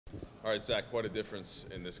All right, Zach, quite a difference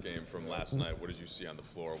in this game from last night. What did you see on the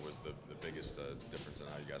floor was the biggest difference in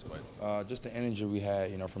how you guys played? Just the energy we had,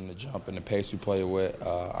 from the jump and the pace we played with.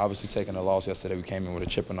 Obviously, taking a loss yesterday, we came in with a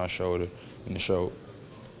chip on our shoulder in the show.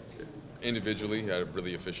 Individually, you had a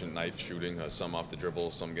really efficient night shooting, some off the dribble,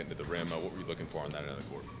 some getting to the rim. What were you looking for on that end of the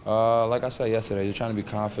court? Like I said yesterday, just trying to be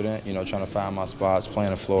confident, trying to find my spots, playing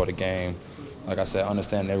the floor of the game. Like I said,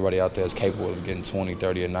 understanding everybody out there is capable of getting 20,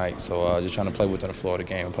 30 a night. So just trying to play within the floor of the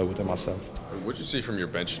game and play within myself. What did you see from your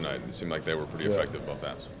bench tonight? It seemed like they were pretty effective both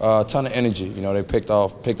halves. A ton of energy. They picked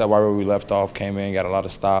up right where we left off, came in, got a lot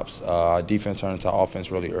of stops. Our defense turned into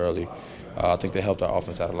offense really early. I think they helped our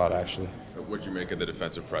offense out a lot, actually. What did you make of the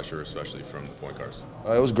defensive pressure, especially from the point guards?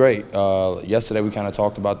 It was great. Yesterday we kind of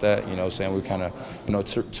talked about that, saying we kind of,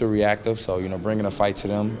 too reactive. So, bringing a fight to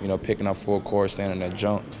them, picking up full court, standing there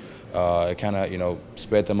jump. It kind of,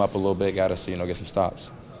 sped them up a little bit, got us to, get some stops.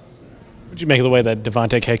 What did you make of the way that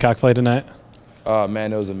Devontae Caycock played tonight?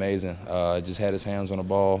 Man, it was amazing. Just had his hands on the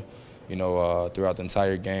ball, throughout the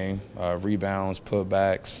entire game. Rebounds,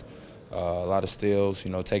 putbacks, a lot of steals,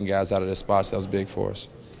 taking guys out of their spots. That was big for us.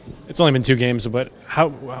 It's only been 2 games, but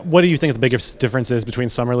what do you think the biggest difference is between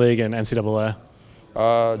Summer League and NCAA?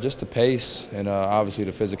 Just the pace and obviously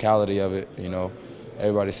the physicality of it,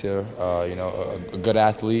 Everybody's here, a good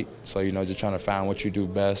athlete. So, just trying to find what you do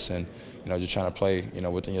best and, just trying to play,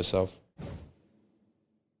 within yourself.